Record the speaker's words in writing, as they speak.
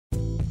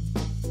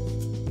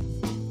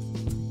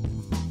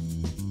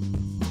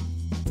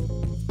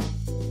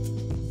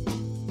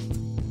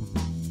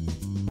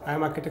I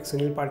am architect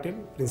Sunil Patil,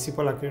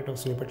 principal architect of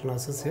Sunil Patil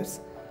Associates.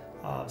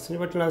 Sunil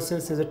Patil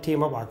Associates is a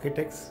team of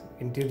architects,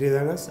 interior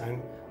designers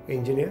and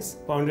engineers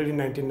founded in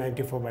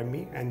 1994 by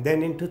me, and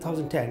then in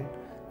 2010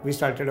 we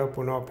started our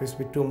Pune office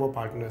with two more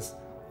partners,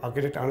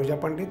 architect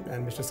Anuja Pandit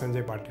and Mr.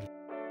 Sanjay Patil.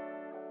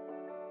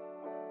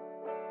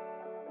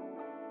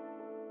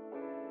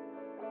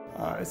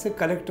 It's a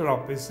collector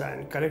office,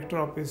 and collector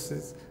office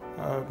is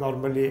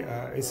normally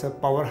it's a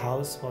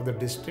powerhouse for the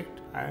district,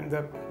 and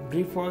the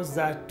brief was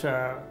that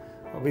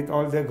with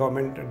all the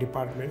government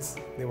departments,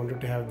 they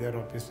wanted to have their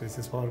office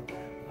spaces for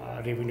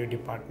revenue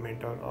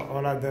department or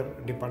all other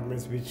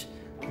departments which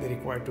they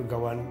require to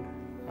govern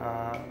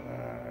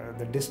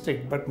the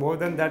district. But more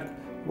than that,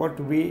 what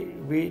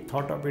we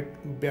thought of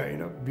it,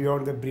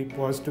 beyond the brief,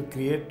 was to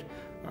create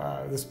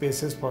the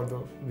spaces for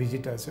the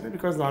visitors,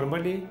 because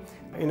normally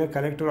in a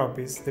collector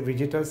office the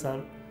visitors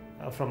are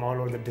from all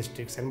over the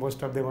districts, and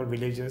most of them are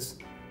villagers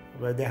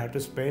where they have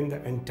to spend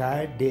the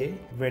entire day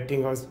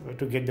waiting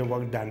to get the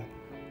work done.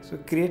 So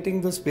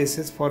creating those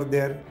spaces for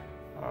their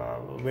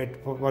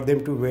for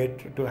them to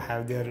wait, to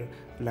have their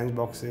lunch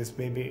boxes,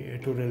 maybe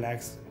to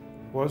relax,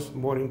 was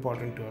more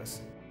important to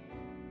us.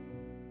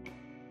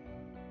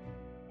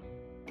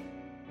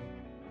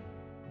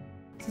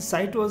 The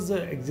site was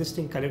the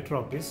existing collector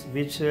office,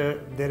 which there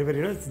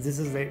were, this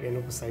is like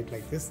a site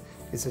like this.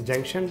 It's a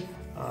junction,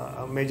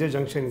 a major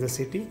junction in the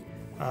city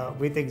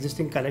with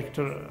existing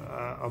collector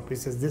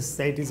offices. This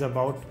site is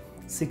about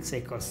 6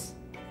 acres,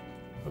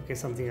 okay,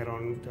 something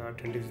around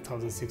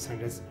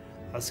 22,600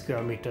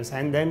 square meters,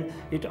 and then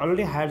it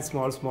already had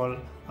small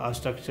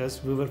structures.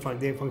 They were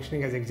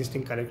functioning as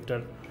existing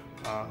collector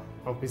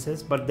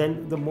offices, but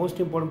then the most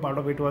important part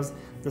of it was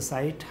the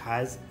site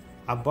has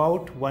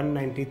about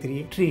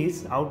 193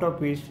 trees, out of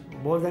which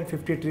more than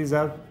 50 trees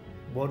are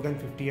more than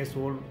 50 years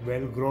old,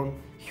 well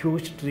grown,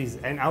 huge trees,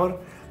 and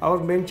our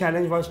main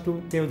challenge was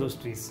to save those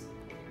trees.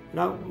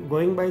 Now,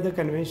 going by the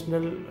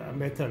conventional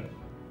method,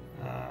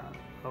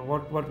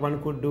 what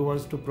one could do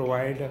was to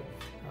provide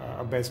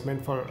a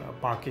basement for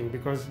parking,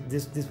 because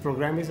this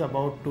program is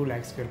about 2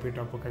 lakh square feet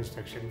of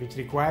construction, which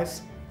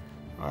requires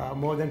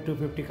more than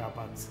 250 car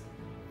parks,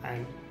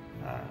 and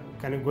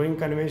kind of going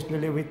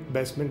conventionally with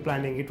basement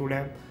planning, it would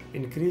have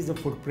increased the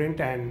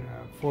footprint and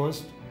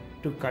forced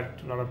to cut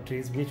a lot of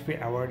trees, which we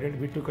avoided.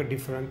 We took a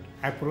different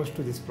approach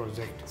to this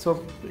project.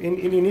 So in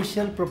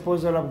initial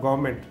proposal of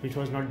government, which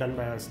was not done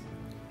by us,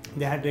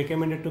 they had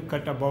recommended to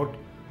cut about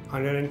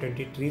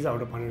 120 trees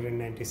out of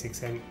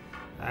 196,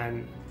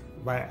 and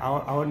by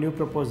our new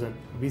proposal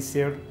we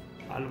saved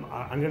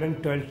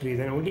 112 trees,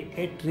 and only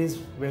 8 trees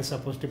were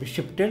supposed to be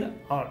shifted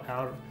or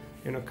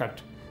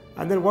cut.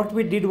 And then what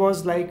we did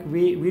was, like,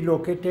 we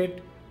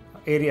located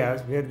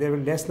areas where there were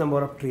less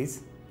number of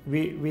trees.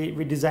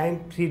 We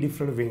designed 3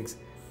 different wings,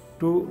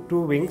 two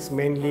wings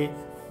mainly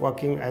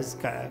working as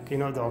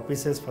the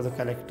offices for the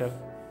collector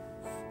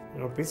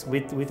office,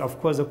 with of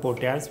course the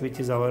courtyards, which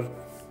is our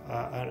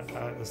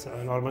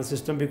normal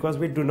system, because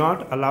we do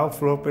not allow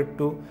floor plate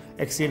to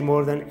exceed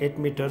more than 8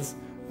 meters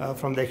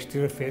from the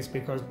exterior face,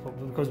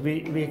 because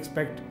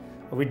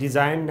we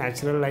design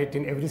natural light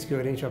in every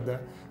square inch of the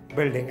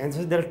building. And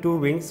so there are 2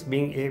 wings,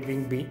 being A,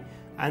 wing B,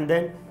 and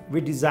then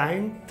we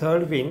designed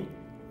 3rd wing,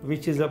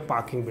 which is a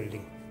parking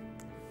building.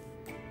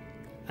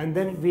 And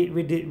then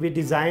we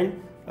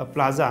designed a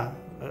plaza,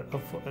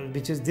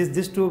 which is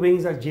these 2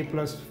 wings are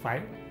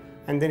G+5,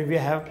 and then we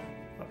have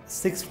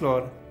 6th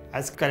floor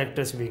as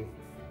collector's wing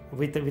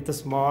with a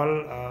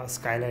small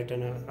skylight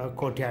and a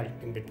courtyard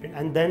in between.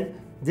 And then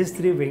these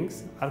 3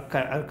 wings are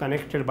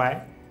connected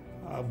by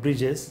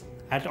bridges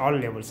at all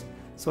levels,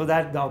 so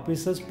that the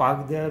officers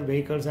park their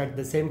vehicles at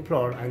the same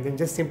floor and then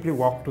just simply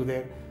walk to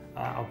their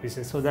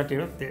offices, so that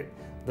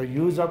the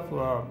use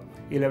of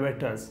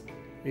elevators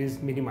is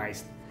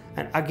minimized.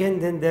 And again,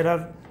 then there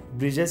are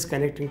bridges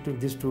connecting to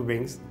these 2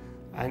 wings,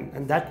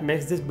 and that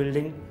makes this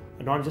building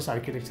not just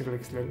architecturally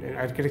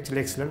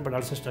excellent, but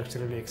also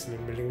structurally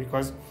excellent building,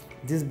 because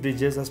these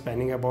bridges are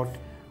spanning about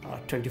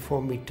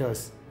 24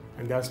 meters,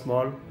 and they are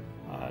small,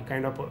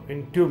 kind of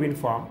in tube in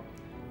form,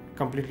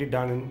 completely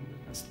done in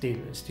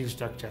steel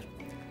structure.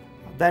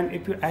 Then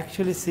if you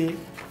actually see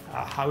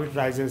how it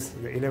rises,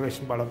 the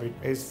elevation part of it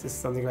is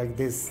something like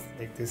this,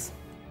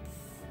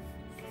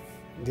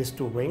 these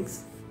 2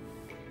 wings.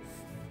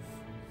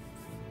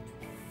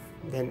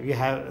 Then we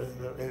have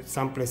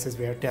some places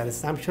we have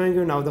terraces. I'm showing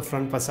you now the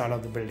front facade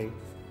of the building,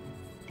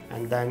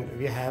 and then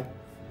we have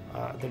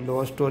the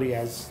lower story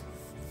as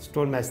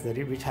stone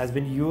masonry, which has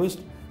been used.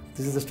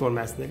 This is the stone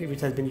masonry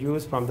which has been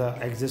used from the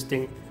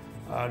existing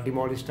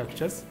demolished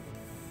structures,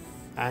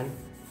 and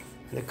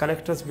the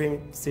collector's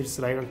wing sits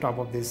right on top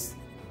of this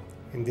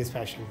in this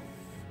fashion.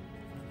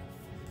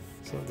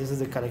 So this is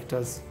the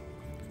collector's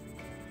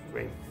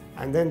wing,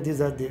 and then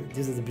these are the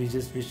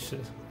bridges which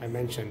I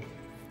mentioned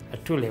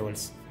at 2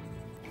 levels.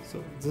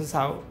 So this is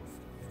how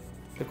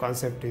the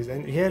concept is,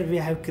 and here we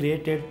have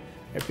created,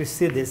 if you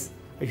see this,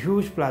 a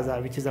huge plaza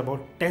which is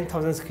about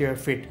 10,000 square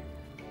feet,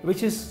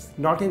 which is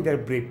not in their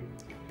brief,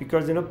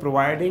 because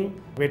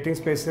providing waiting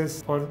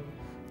spaces for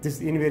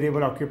this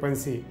invariable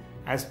occupancy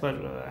as per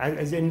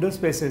as indoor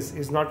spaces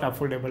is not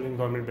affordable in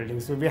government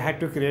buildings. So we had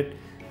to create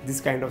this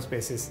kind of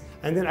spaces.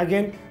 And then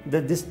again,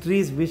 these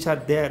trees which are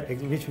there,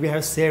 which we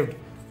have saved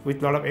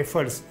with a lot of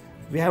efforts,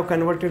 we have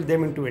converted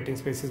them into waiting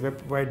spaces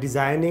by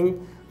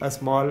designing a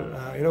small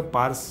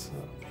parks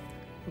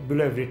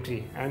below every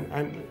tree.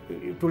 And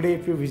today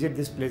if you visit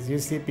this place, you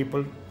see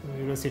people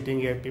sitting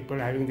here, people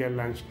having their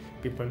lunch,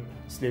 people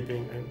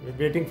sleeping and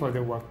waiting for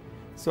their work.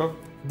 So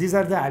these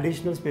are the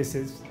additional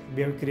spaces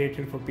we have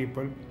created for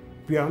people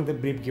beyond the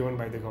brief given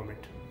by the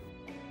government.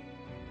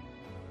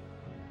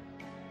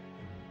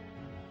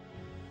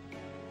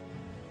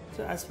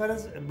 So as far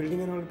as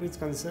building envelope is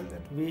concerned,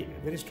 that we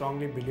very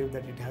strongly believe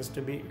that it has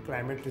to be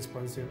climate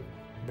responsive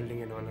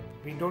building envelope.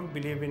 We don't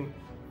believe in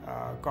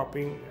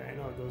copying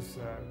those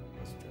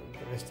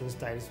Western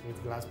styles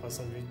with glass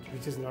facade,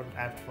 which is not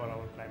apt for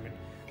our climate.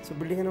 So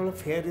building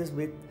envelope here is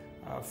with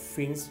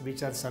fins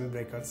which are sun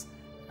breakers,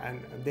 and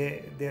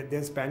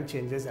their span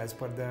changes as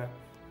per the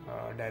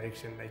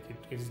direction. Like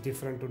it is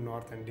different to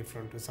north and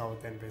different to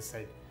south and west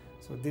side.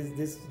 So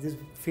these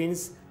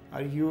fins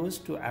are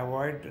used to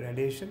avoid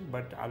radiation,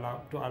 but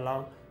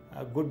allow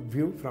a good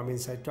view from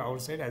inside to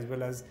outside, as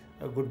well as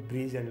a good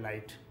breeze and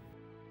light.